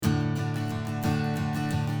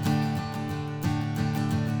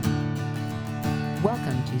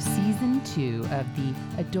Season 2 of the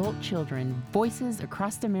Adult Children Voices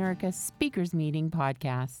Across America Speakers Meeting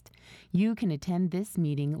podcast. You can attend this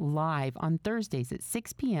meeting live on Thursdays at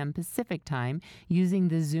 6 p.m. Pacific Time using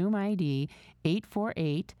the Zoom ID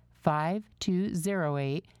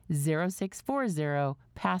 848-5208-0640,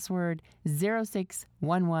 password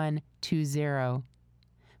 061120.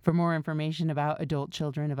 For more information about adult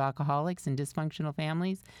children of alcoholics and dysfunctional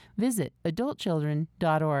families, visit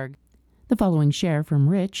adultchildren.org. The following share from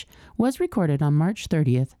Rich was recorded on March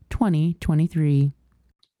 30th, 2023.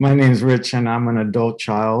 My name is Rich, and I'm an adult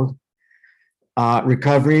child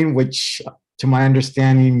recovering, which to my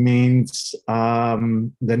understanding means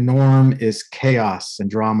the norm is chaos and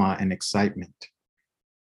drama and excitement.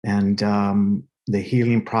 And the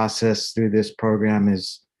healing process through this program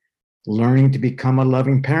is learning to become a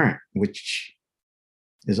loving parent, which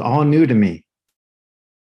is all new to me.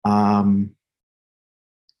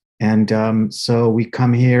 So we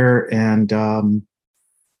come here and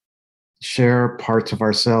share parts of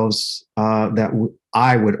ourselves that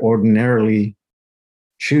I would ordinarily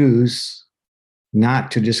choose not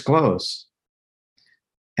to disclose.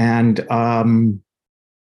 And I'm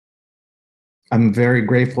very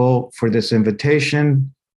grateful for this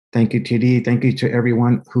invitation. Thank you, TD. Thank you to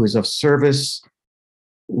everyone who is of service.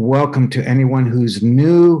 Welcome to anyone who's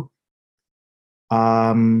new.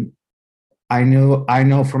 I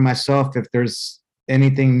know for myself, if there's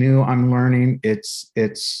anything new I'm learning, it's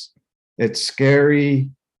scary,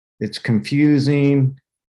 it's confusing,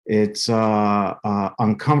 it's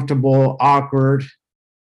uncomfortable, awkward,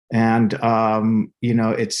 and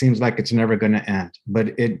it seems like it's never going to end.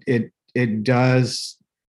 But it does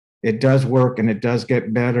work, and it does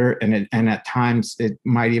get better, and at times it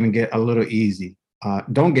might even get a little easy.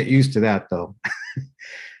 Don't get used to that though,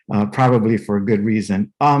 probably for a good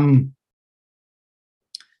reason.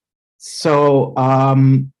 So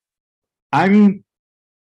I'm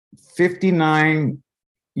 59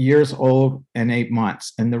 years old and 8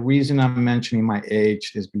 months. And the reason I'm mentioning my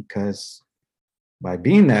age is because by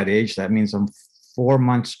being that age, that means I'm 4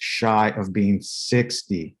 months shy of being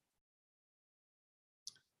 60.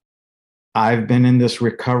 I've been in this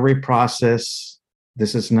recovery process.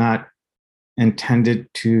 This is not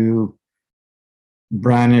intended to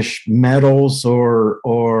brandish medals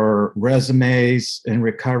or resumes in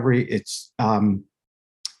recovery. It's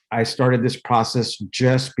I started this process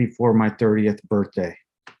just before my 30th birthday,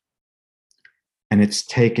 and it's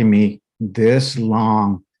taken me this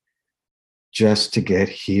long just to get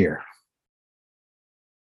here.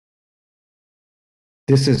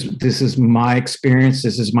 This is my experience.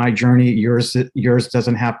 This is my journey. Yours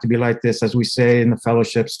doesn't have to be like this. As we say in the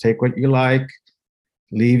fellowships, take what you like,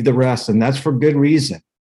 leave the rest, and that's for good reason.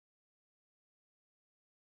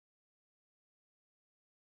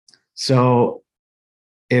 So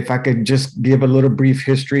if I could just give a little brief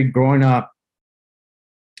history, growing up,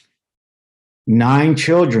 9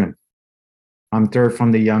 children. I'm third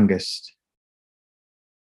from the youngest.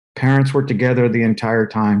 Parents were together the entire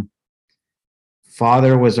time.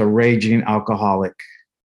 Father was a raging alcoholic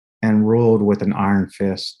and ruled with an iron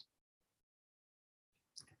fist.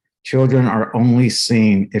 Children are only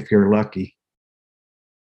seen if you're lucky.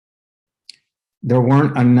 There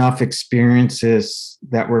weren't enough experiences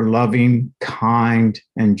that were loving, kind,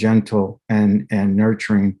 and gentle and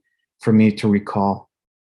nurturing for me to recall.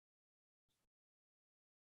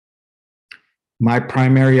 My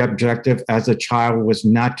primary objective as a child was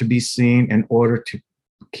not to be seen in order to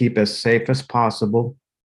keep as safe as possible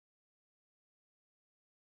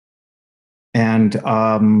and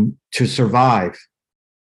to survive.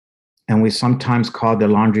 And we sometimes call the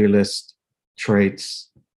laundry list traits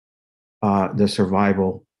the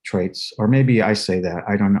survival traits, or maybe I say that,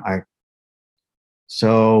 I don't know.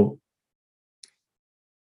 So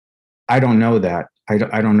I don't know that. I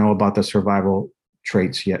don't know about the survival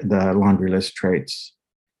traits yet, the laundry list traits.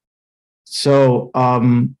 So,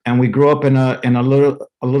 and we grew up in a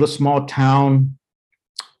little small town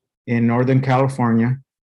in Northern California,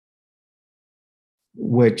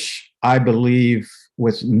 which I believe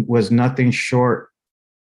was nothing short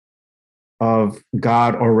of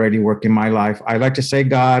God already working my life. I like to say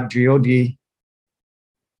God, G-O-D.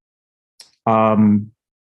 My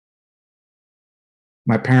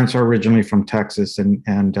parents are originally from Texas, and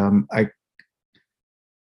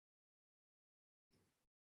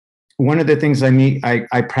one of the things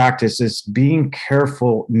I practice is being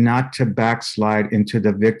careful not to backslide into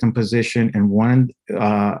the victim position. And one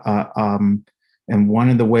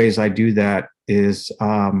of the ways I do that is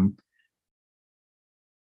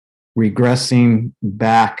regressing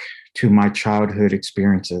back to my childhood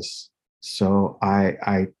experiences. So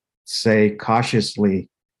I say cautiously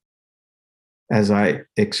as I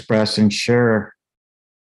express and share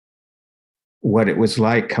what it was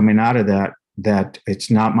like coming out of that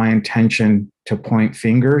it's not my intention to point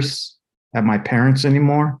fingers at my parents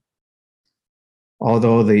anymore,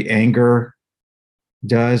 although the anger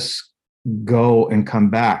does go and come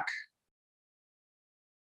back.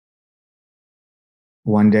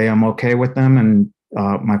 One day I'm okay with them, and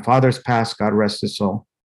my father's passed, God rest his soul,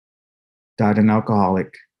 died an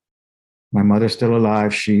alcoholic. My mother's still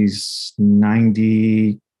alive. She's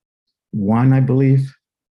 91, I believe.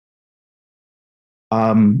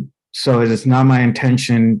 So it is not my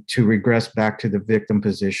intention to regress back to the victim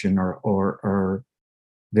position or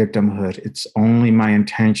victimhood. It's only my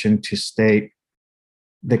intention to state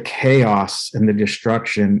the chaos and the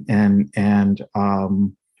destruction and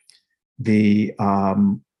the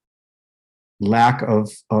lack of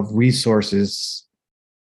resources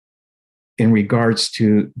in regards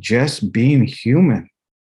to just being human.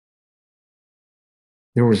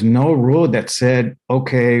 There was no rule that said,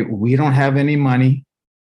 okay, we don't have any money,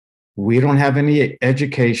 we don't have any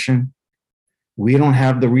education, we don't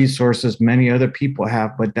have the resources many other people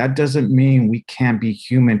have, but that doesn't mean we can't be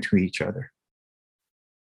human to each other.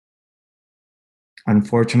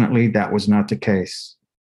 Unfortunately, that was not the case.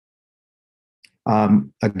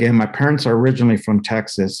 Again, my parents are originally from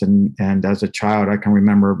Texas, and as a child, I can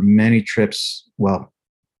remember many trips, well,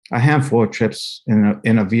 a handful of trips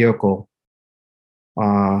in a vehicle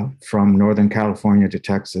from Northern California to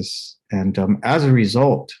Texas. And as a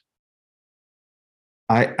result,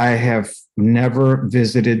 I have never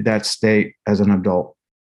visited that state as an adult.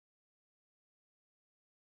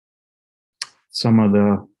 Some of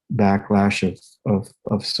the backlash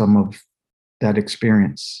of some of that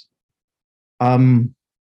experience.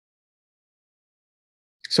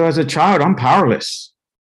 So as a child, I'm powerless.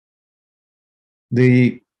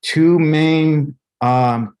 The two main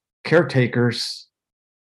caretakers,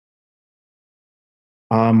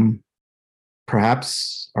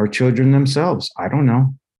 perhaps our children themselves. I don't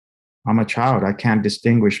know. I'm a child. I can't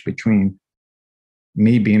distinguish between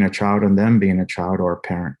me being a child and them being a child or a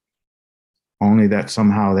parent. Only that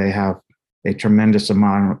somehow they have a tremendous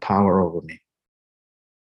amount of power over me.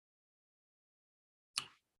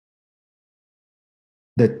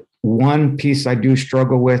 The one piece I do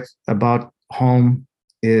struggle with about home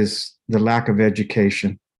is the lack of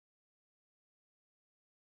education.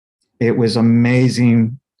 It was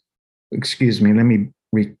amazing. Excuse me, let me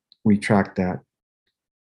retract that.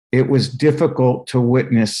 It was difficult to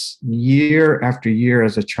witness year after year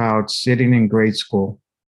as a child sitting in grade school,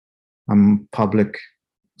 public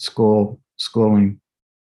schooling,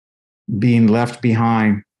 being left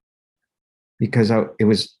behind because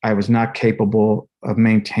I was not capable of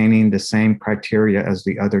maintaining the same criteria as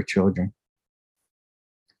the other children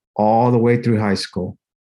all the way through high school.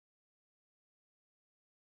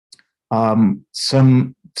 Some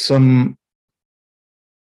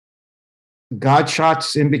God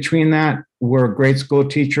shots in between that were grade school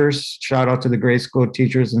teachers. Shout out to the grade school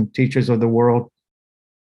teachers and teachers of the world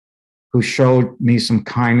who showed me some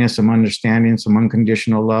kindness, some understanding, some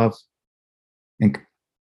unconditional love. And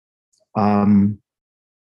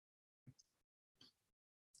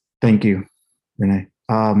thank you, Renee.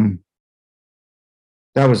 That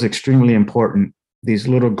was extremely important. These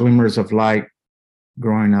little glimmers of light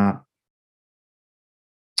growing up.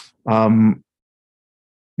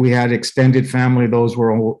 We had extended family. Those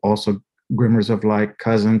were also glimmers of light,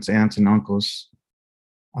 cousins, aunts, and uncles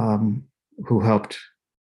who helped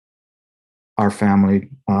our family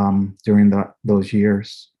during those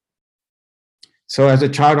years. So as a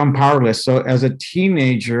child, I'm powerless. So as a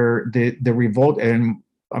teenager, the revolt, and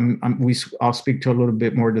I'll speak to a little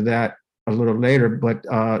bit more to that a little later, but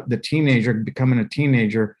the teenager, becoming a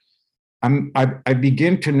teenager, I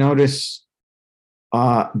begin to notice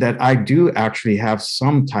that I do actually have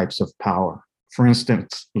some types of power. For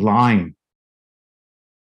instance, lying.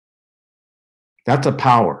 That's a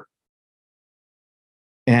power.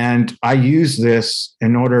 And I use this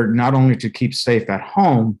in order not only to keep safe at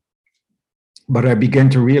home, but I begin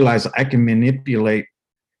to realize I can manipulate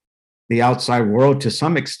the outside world to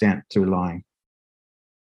some extent through lying.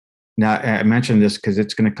 Now, I mentioned this because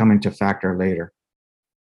it's going to come into factor later.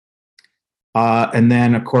 And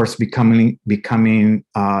then, of course, becoming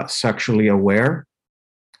sexually aware,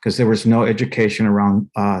 because there was no education around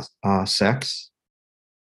sex,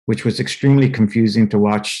 which was extremely confusing to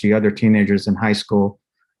watch the other teenagers in high school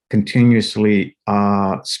continuously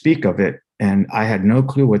speak of it, and I had no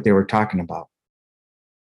clue what they were talking about.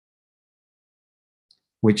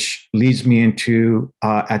 Which leads me into,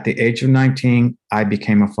 at the age of 19, I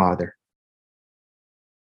became a father.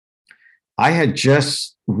 I had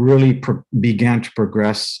just really began to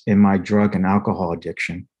progress in my drug and alcohol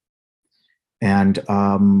addiction. And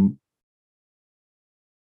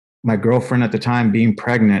my girlfriend at the time, being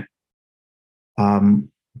pregnant,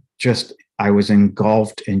 I was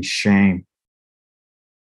engulfed in shame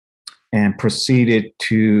and proceeded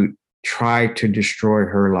to try to destroy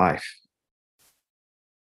her life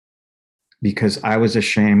because I was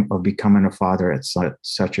ashamed of becoming a father at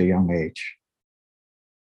such a young age.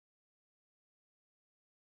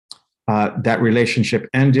 That relationship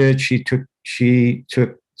ended. She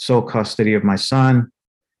took sole custody of my son.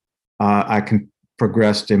 I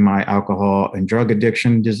progressed in my alcohol and drug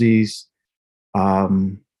addiction disease.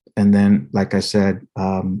 And then, like I said,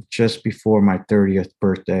 just before my 30th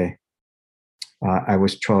birthday, I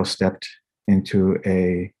was 12-stepped into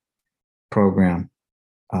a program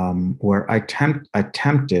where I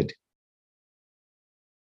attempted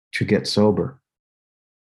to get sober.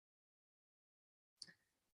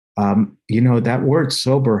 That word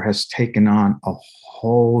sober has taken on a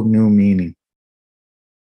whole new meaning,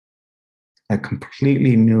 a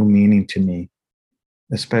completely new meaning to me,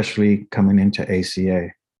 especially coming into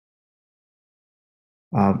ACA.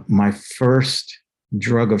 My first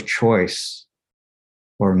drug of choice,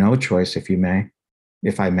 or no choice, if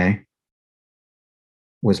I may,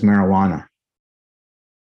 was marijuana.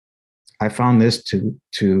 I found this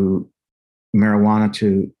marijuana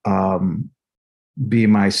to be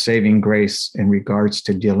my saving grace in regards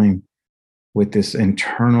to dealing with this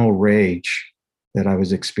internal rage that I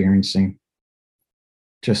was experiencing.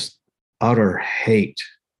 Just utter hate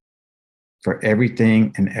for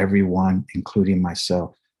everything and everyone, including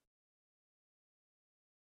myself.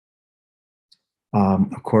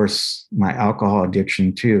 Of course, my alcohol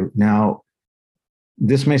addiction too. Now,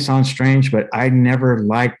 this may sound strange, but I never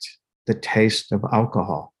liked the taste of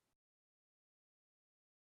alcohol.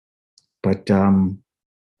 But I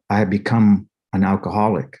had become an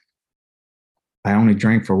alcoholic. I only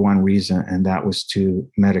drank for one reason, and that was to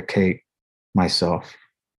medicate myself.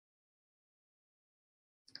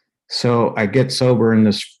 So I get sober in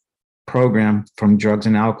this program from drugs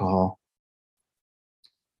and alcohol.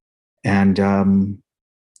 And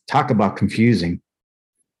talk about confusing.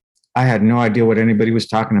 I had no idea what anybody was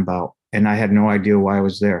talking about, and I had no idea why I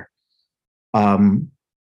was there.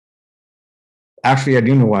 Actually, I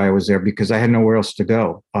do know why I was there, because I had nowhere else to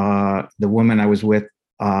go. The woman I was with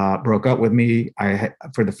broke up with me.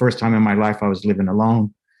 For the first time in my life, I was living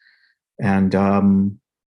alone. And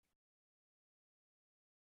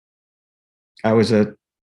I was a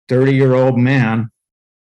 30-year-old man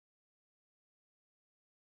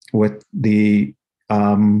with the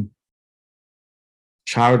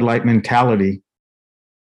childlike mentality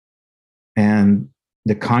and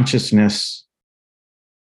the consciousness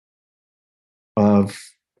of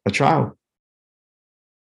a child.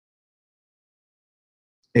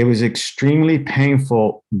 It was extremely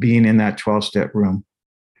painful being in that 12-step room.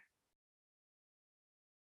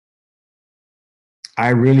 I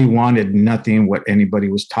really wanted nothing what anybody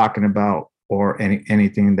was talking about or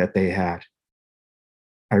anything that they had.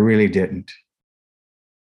 I really didn't.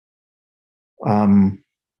 And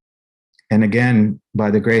again, by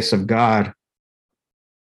the grace of God,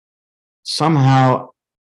 somehow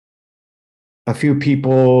a few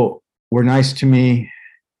people were nice to me,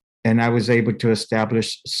 and I was able to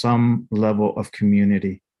establish some level of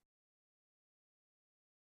community.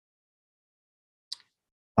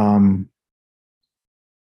 In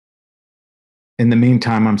the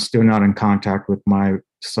meantime, I'm still not in contact with my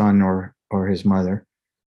son or his mother.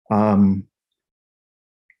 And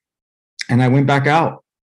I went back out.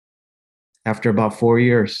 After about 4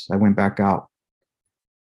 years, I went back out.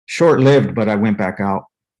 Short-lived, but I went back out.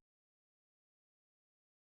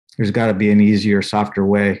 There's got to be an easier, softer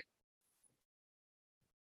way.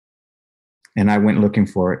 And I went looking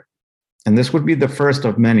for it. And this would be the first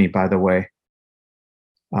of many, by the way.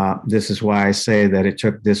 This is why I say that it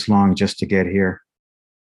took this long just to get here.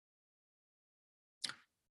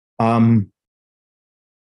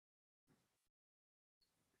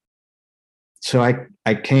 So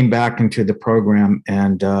I came back into the program,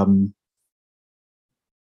 and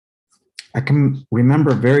I can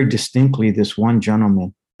remember very distinctly this one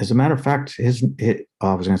gentleman. As a matter of fact, I was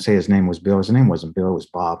going to say his name was Bill. His name wasn't Bill, it was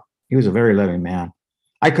Bob. He was a very loving man.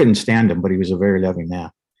 I couldn't stand him, but he was a very loving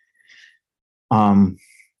man.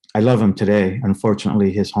 I love him today.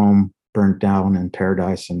 Unfortunately, his home burned down in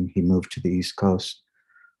Paradise, and he moved to the East Coast.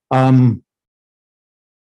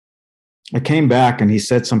 I came back, and he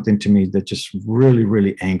said something to me that just really,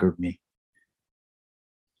 really angered me.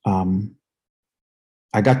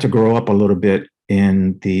 I got to grow up a little bit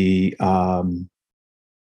in the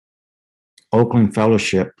Oakland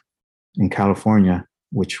Fellowship in California,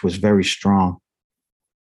 which was very strong,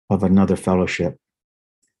 of another fellowship.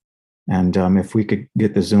 And if we could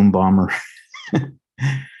get the Zoom bomber,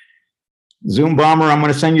 Zoom bomber, I'm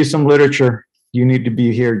going to send you some literature. You need to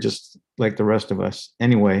be here just like the rest of us.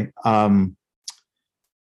 Anyway,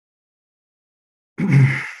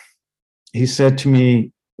 he said to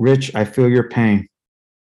me, Rich, I feel your pain.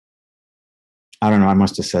 I don't know, I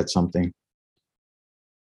must have said something.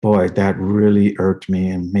 Boy, that really irked me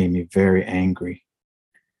and made me very angry.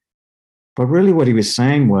 But really what he was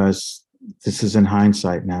saying was, this is in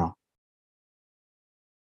hindsight now.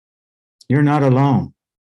 You're not alone.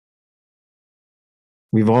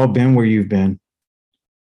 We've all been where you've been.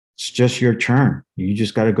 It's just your turn. You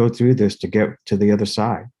just got to go through this to get to the other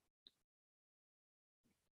side.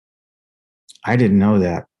 I didn't know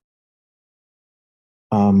that.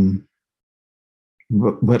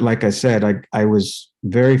 But like I said, I was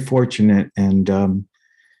very fortunate and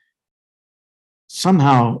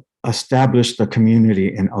somehow established a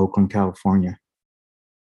community in Oakland, California,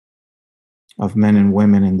 of men and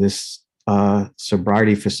women in this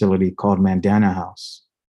sobriety facility called Mandana House.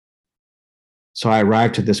 So I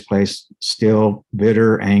arrived to this place still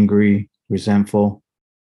bitter, angry, resentful.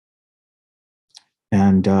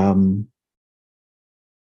 And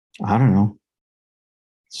I don't know,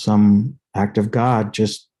 some act of God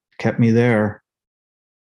just kept me there.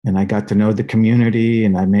 And I got to know the community,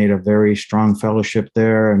 and I made a very strong fellowship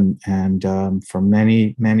there, and for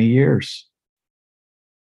many, many years.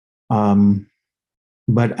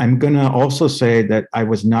 But I'm going to also say that I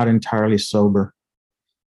was not entirely sober,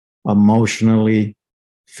 emotionally,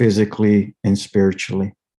 physically, and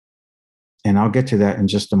spiritually. And I'll get to that in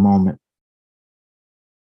just a moment.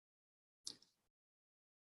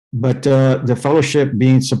 But the fellowship,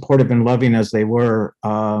 being supportive and loving as they were,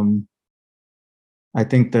 I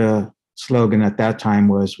think the slogan at that time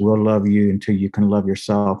was, we'll love you until you can love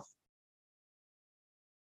yourself.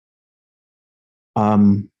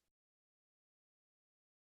 Over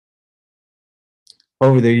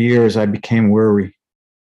the years, I became weary,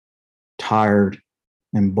 tired,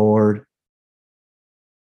 and bored,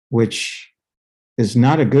 which is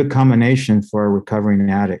not a good combination for a recovering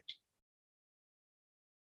addict.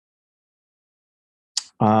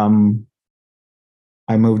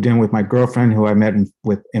 I moved in with my girlfriend, who I met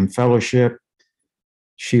in fellowship.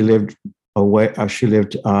 She lived away. She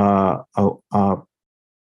lived on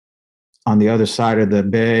the other side of the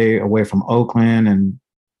bay, away from Oakland, and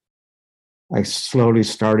I slowly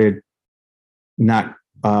started not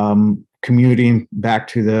commuting back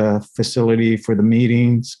to the facility for the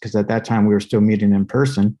meetings, because at that time we were still meeting in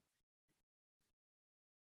person.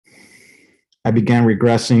 I began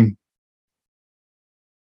regressing.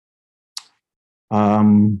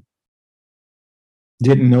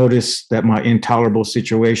 Didn't notice that my intolerable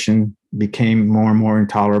situation became more and more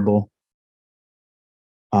intolerable,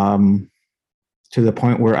 to the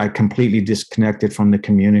point where I completely disconnected from the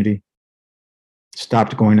community,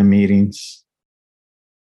 stopped going to meetings,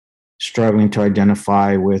 struggling to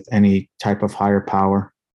identify with any type of higher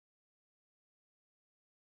power.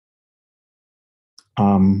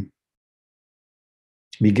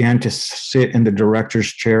 Began to sit in the director's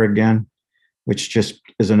chair again, which just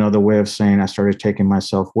is another way of saying I started taking my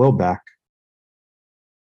self-will back.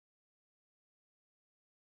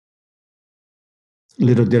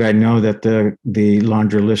 Little did I know that the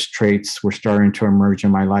laundry list traits were starting to emerge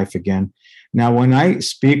in my life again. Now, when I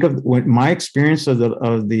speak of my experience of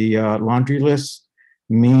the laundry list,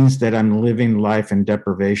 means that I'm living life in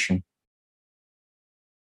deprivation,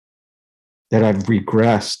 that I've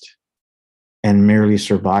regressed and merely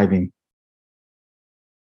surviving.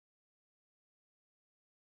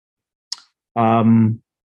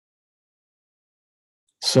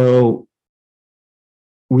 So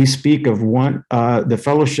we speak of one, the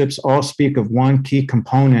fellowships all speak of one key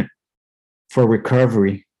component for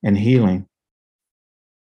recovery and healing,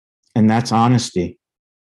 and that's honesty.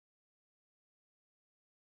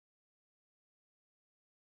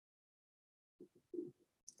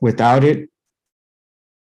 Without it,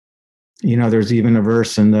 there's even a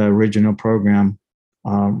verse in the original program,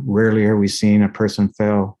 rarely are we seen a person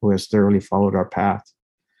fail who has thoroughly followed our path.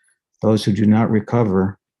 Those who do not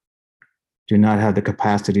recover do not have the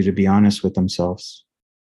capacity to be honest with themselves.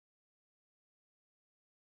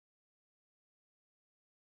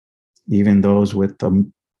 Even those with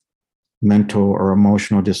mental or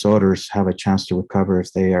emotional disorders have a chance to recover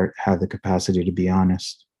if they have the capacity to be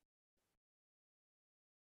honest.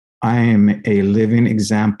 I am a living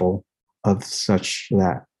example of such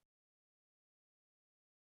that.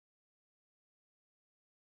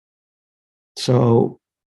 So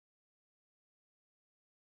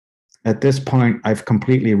At this point, I've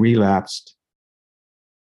completely relapsed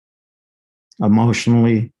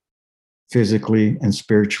emotionally, physically, and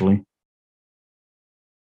spiritually.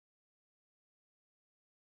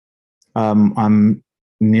 I'm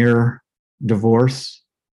near divorce.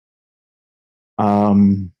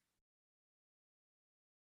 Um,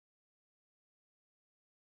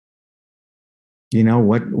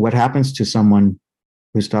 what happens to someone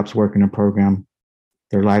who stops working a program?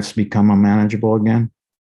 Their lives become unmanageable again.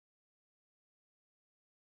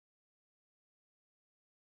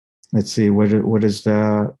 Let's see, what does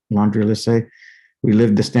the laundry list say? We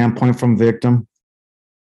live the standpoint from victim.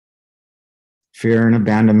 Fear and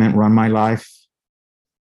abandonment run my life.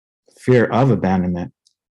 Fear of abandonment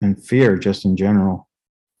and fear just in general.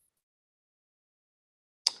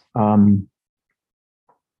 Um,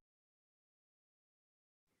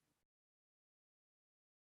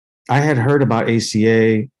 I had heard about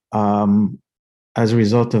ACA as a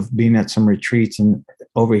result of being at some retreats and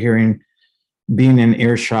overhearing, being in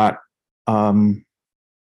earshot from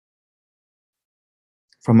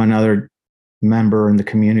another member in the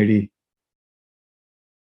community.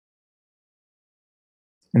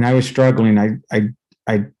 And I was struggling. I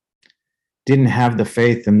didn't have the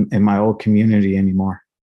faith in my old community anymore.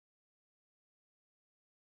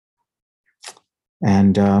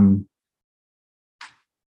 And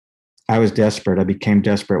I was desperate. I became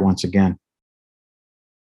desperate once again.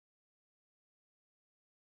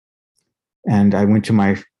 And I went to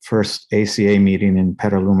my first ACA meeting in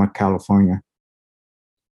Petaluma, California.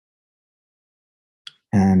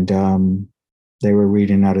 And they were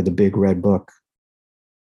reading out of the big red book.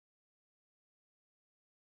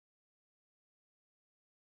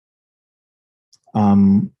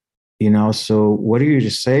 So what do you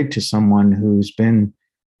just say to someone who's been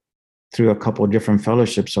through a couple of different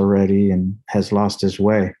fellowships already and has lost his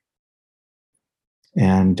way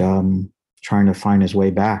and trying to find his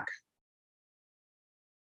way back?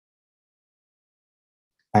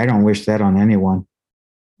 I don't wish that on anyone.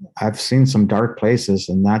 I've seen some dark places,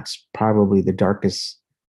 and that's probably the darkest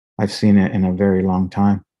I've seen it in a very long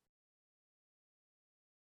time.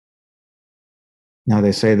 Now,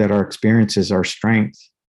 they say that our experiences are strength.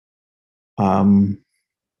 I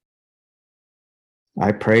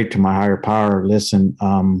prayed to my higher power, listen,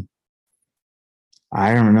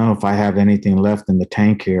 I don't know if I have anything left in the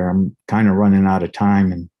tank here. I'm kind of running out of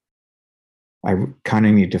time, and I kind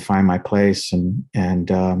of need to find my place and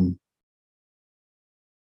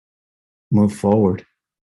move forward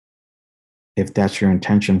if that's your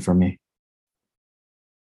intention for me.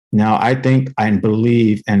 Now, I think I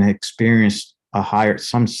believe and experience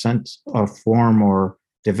some sense of form or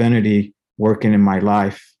divinity working in my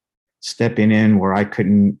life, stepping in where I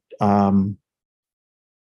couldn't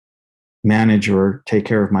manage or take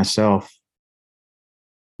care of myself.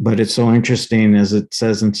 But it's so interesting, as it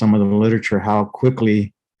says in some of the literature, how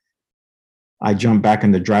quickly I jump back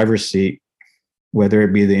in the driver's seat, whether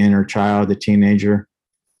it be the inner child, the teenager,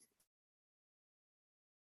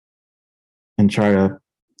 and try to,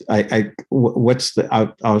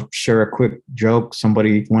 I'll share a quick joke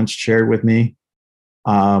somebody once shared with me.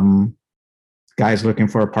 Guy's looking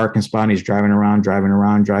for a parking spot, and he's driving around,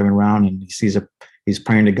 and he's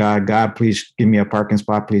praying to God, God, please give me a parking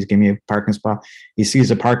spot. Please give me a parking spot. He sees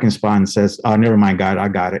a parking spot and says, oh, never mind, God, I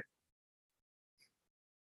got it.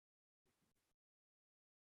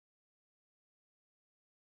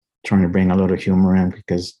 Trying to bring a little humor in,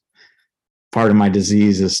 because part of my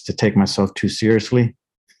disease is to take myself too seriously.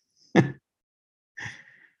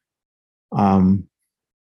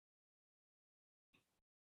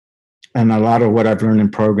 And a lot of what I've learned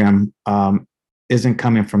in program isn't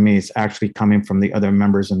coming from me. It's actually coming from the other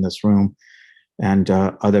members in this room and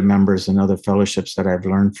other members and other fellowships that I've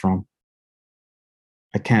learned from.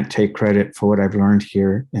 I can't take credit for what I've learned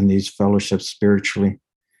here in these fellowships spiritually.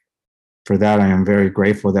 For that, I am very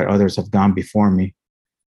grateful that others have gone before me.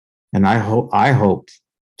 And I hope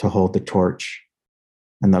to hold the torch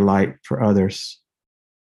and the light for others.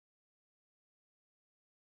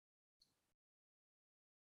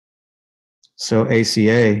 So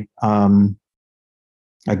ACA,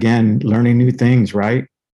 again, learning new things, right?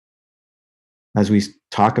 As we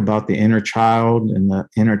talk about the inner child and the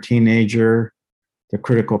inner teenager, the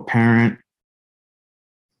critical parent,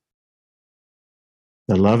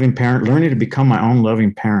 the loving parent, learning to become my own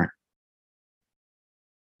loving parent.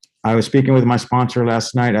 I was speaking with my sponsor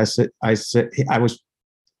last night. I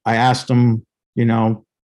asked him,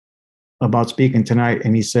 about speaking tonight,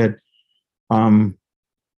 and he said,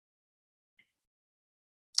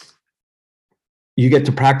 you get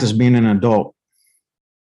to practice being an adult.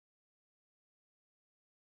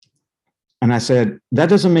 And And I said, that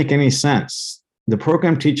doesn't make any sense. The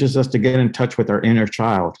program teaches us to get in touch with our inner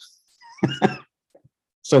child.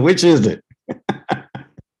 So which is it?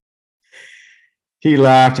 He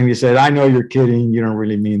laughed and he said, I know you're kidding. You don't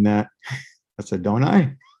really mean that. I said, don't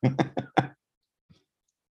I?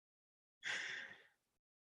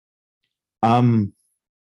 um,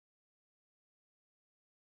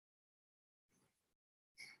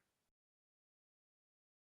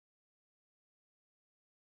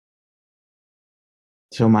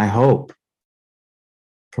 so my hope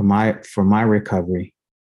for my recovery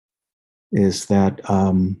is that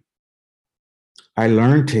I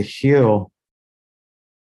learned to heal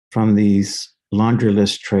from these laundry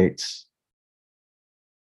list traits.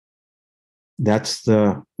 That's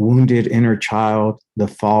the wounded inner child, the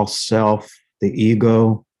false self, the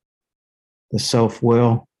ego, the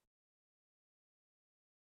self-will.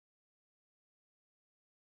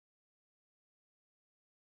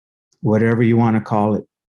 Whatever you want to call it,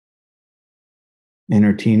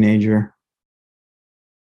 inner teenager.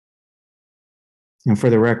 And for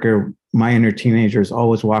the record, my inner teenager is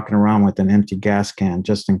always walking around with an empty gas can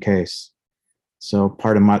just in case. So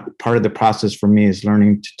part of the process for me is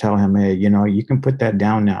learning to tell him, hey, you can put that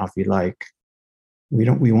down now if you like.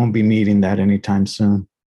 We won't be needing that anytime soon.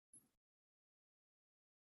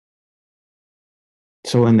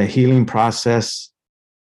 So in the healing process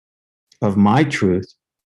of my truth,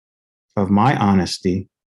 of my honesty,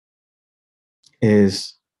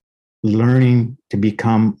 is learning to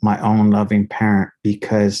become my own loving parent,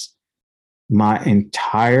 because my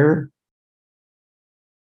entire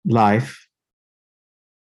life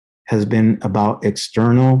has been about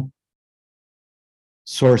external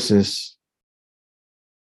sources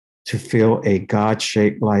to fill a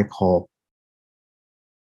God-shaped black hole.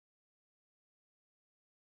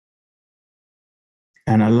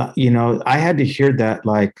 And I had to hear that,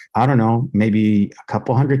 like, I don't know, maybe a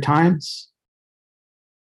couple hundred times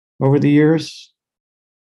over the years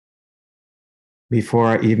before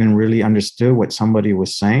I even really understood what somebody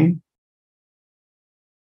was saying.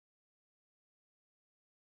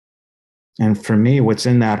 And for me, what's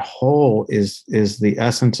in that hole is the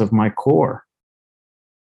essence of my core.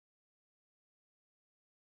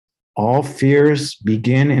 All fears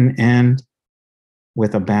begin and end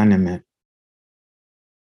with abandonment.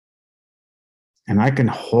 And I can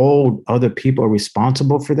hold other people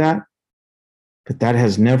responsible for that, but that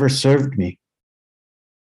has never served me.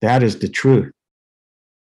 That is the truth.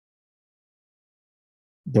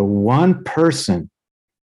 The one person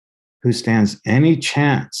who stands any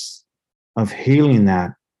chance of healing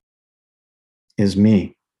that is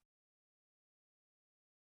me.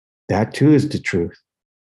 That too is the truth.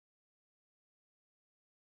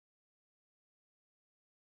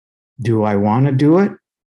 Do I want to do it?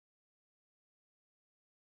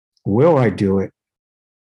 Will I do it?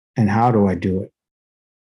 And how do I do it?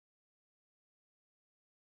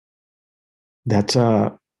 That's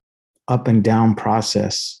a up and down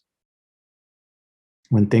process.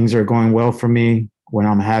 When things are going well for me, when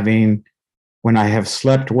I have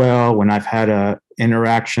slept well, when I've had a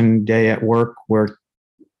interaction day at work where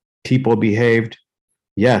people behaved,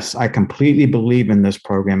 yes, I completely believe in this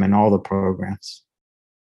program and all the programs.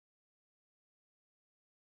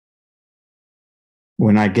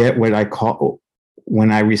 When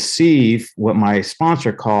I receive what my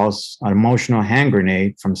sponsor calls an emotional hand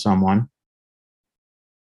grenade from someone,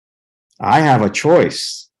 I have a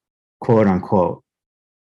choice, quote unquote.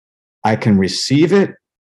 I can receive it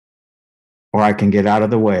or I can get out of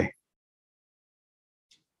the way.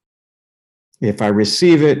 If I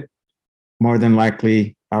receive it, more than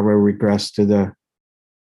likely I will regress to the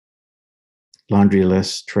laundry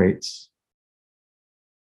list traits.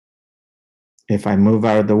 If I move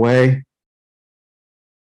out of the way,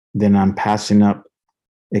 then I'm passing up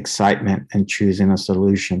excitement and choosing a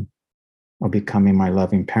solution or becoming my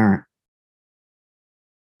loving parent.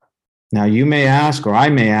 Now you may ask, or I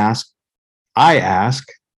ask,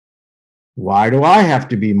 why do I have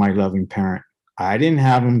to be my loving parent? I didn't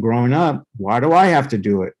have them growing up. Why do I have to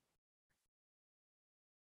do it?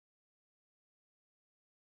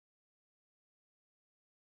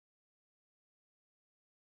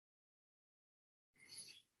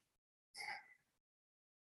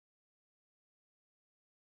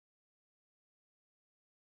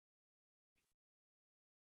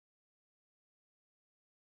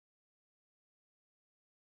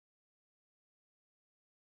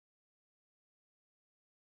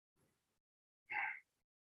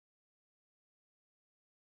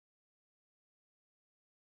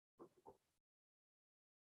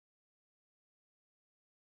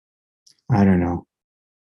 I don't know.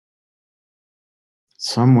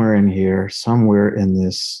 somewhere in here, somewhere in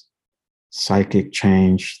this psychic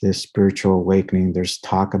change, this spiritual awakening, there's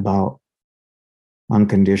talk about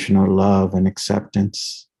unconditional love and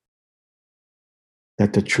acceptance,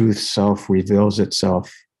 that the truth self reveals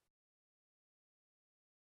itself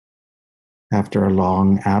after a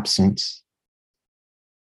long absence.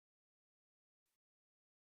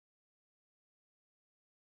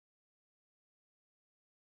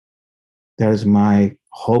 That is my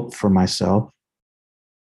hope for myself,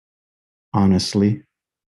 honestly.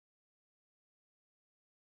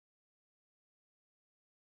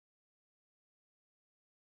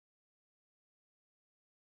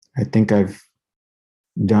 I think I've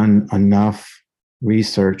done enough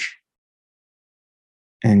research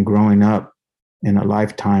and growing up in a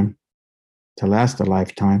lifetime to last a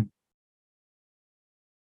lifetime,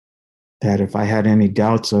 that if I had any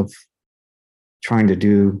doubts of trying to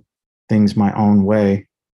do things my own way,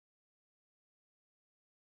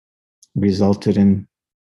 resulted in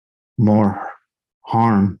more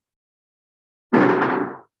harm.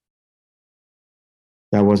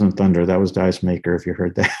 That wasn't thunder, that was the ice maker, if you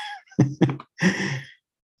heard that.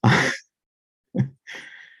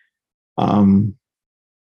 um,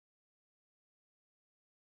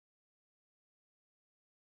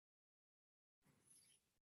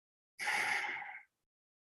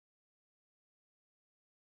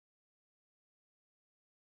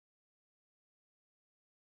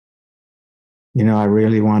 I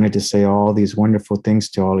really wanted to say all these wonderful things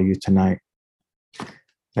to all of you tonight.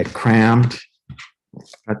 I crammed,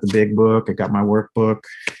 got the big book, I got my workbook.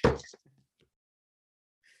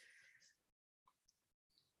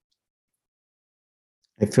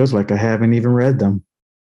 It feels like I haven't even read them.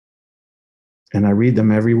 And I read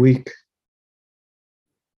them every week.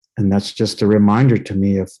 And that's just a reminder to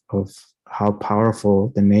me of how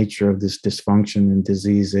powerful the nature of this dysfunction and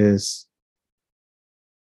disease is.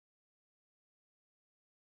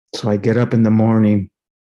 So I get up in the morning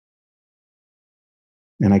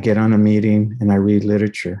and I get on a meeting and I read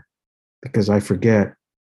literature because I forget.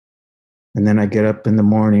 And then I get up in the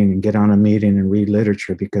morning and get on a meeting and read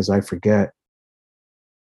literature because I forget.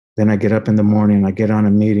 Then I get up in the morning and I get on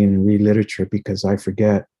a meeting and read literature because I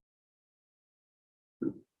forget.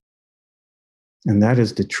 And that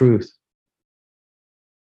is the truth.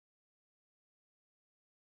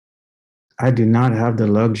 I do not have the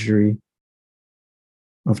luxury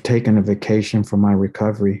of taking a vacation from my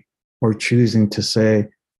recovery or choosing to say,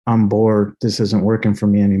 I'm bored, this isn't working for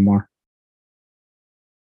me anymore.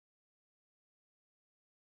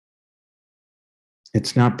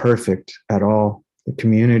 It's not perfect at all. The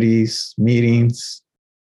communities, meetings,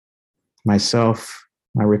 myself,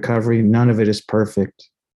 my recovery, none of it is perfect.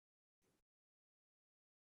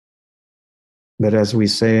 But as we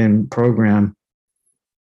say in program,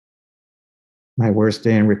 my worst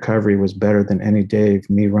day in recovery was better than any day of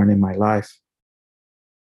me running my life.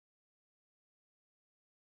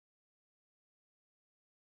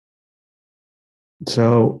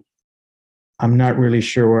 So I'm not really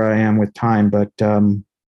sure where I am with time, but I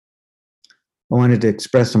wanted to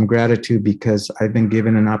express some gratitude because I've been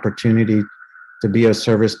given an opportunity to be of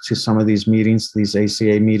service to some of these meetings, these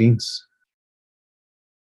ACA meetings.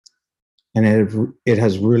 And it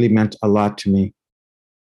has really meant a lot to me.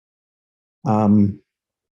 I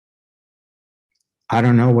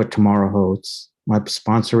don't know what tomorrow holds. My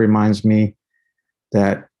sponsor reminds me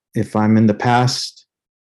that if I'm in the past,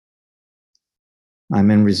 I'm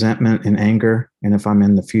in resentment and anger. And if I'm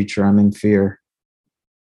in the future, I'm in fear.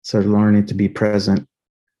 So learning to be present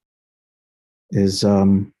is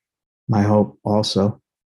my hope also.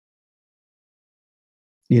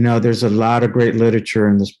 There's a lot of great literature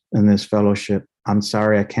in this fellowship. I'm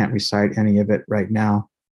sorry I can't recite any of it right now.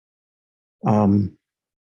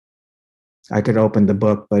 I could open the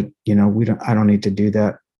book, but I don't need to do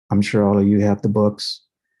that. I'm sure all of you have the books.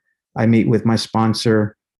 I meet with my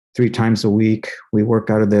sponsor 3 times a week. We work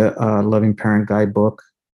out of the Loving Parent Guidebook.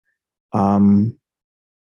 I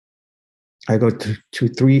go to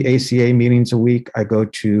 3 ACA meetings a week. I go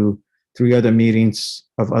to 3 other meetings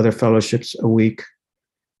of other fellowships a week.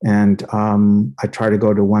 And I try to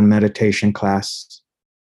go to 1 meditation class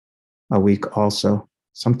a week also.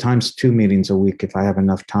 Sometimes 2 meetings a week if I have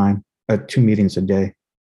enough time. 2 meetings a day,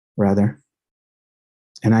 rather.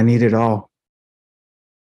 And I need it all.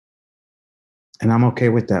 And I'm okay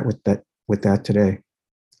with that today.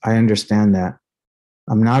 I understand that.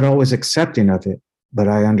 I'm not always accepting of it, but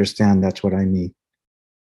I understand that's what I need.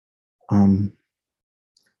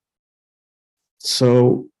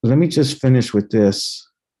 So let me just finish with this.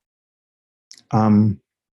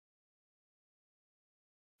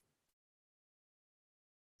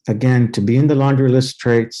 Again, to be in the laundry list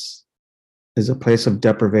traits is a place of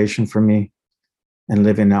deprivation for me and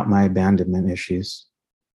living out my abandonment issues.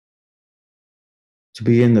 To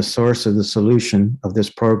be in the source of the solution of this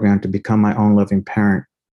program to become my own loving parent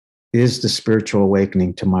is the spiritual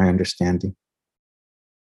awakening to my understanding.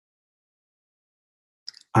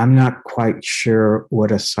 I'm not quite sure what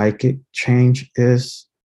a psychic change is.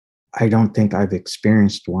 I don't think I've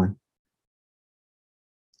experienced one.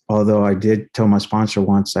 Although I did tell my sponsor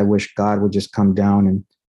once, I wish God would just come down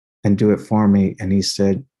and do it for me. And he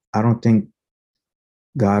said, I don't think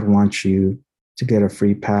God wants you to get a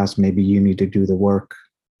free pass. Maybe you need to do the work.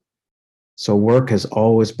 So work has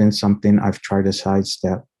always been something I've tried to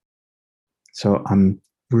sidestep. So I'm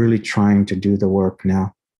really trying to do the work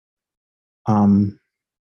now. And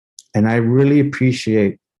I really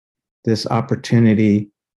appreciate this opportunity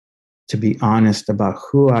to be honest about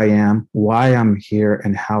who I am, why I'm here,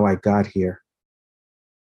 and how I got here.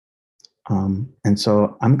 And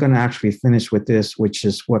so I'm going to actually finish with this, which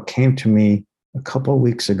is what came to me a couple of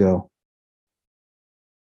weeks ago.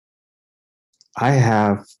 I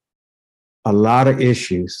have a lot of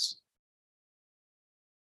issues,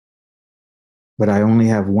 but I only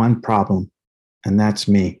have one problem, and that's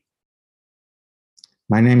me.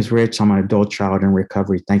 My name is Rich. I'm an adult child in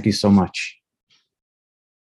recovery. Thank you so much.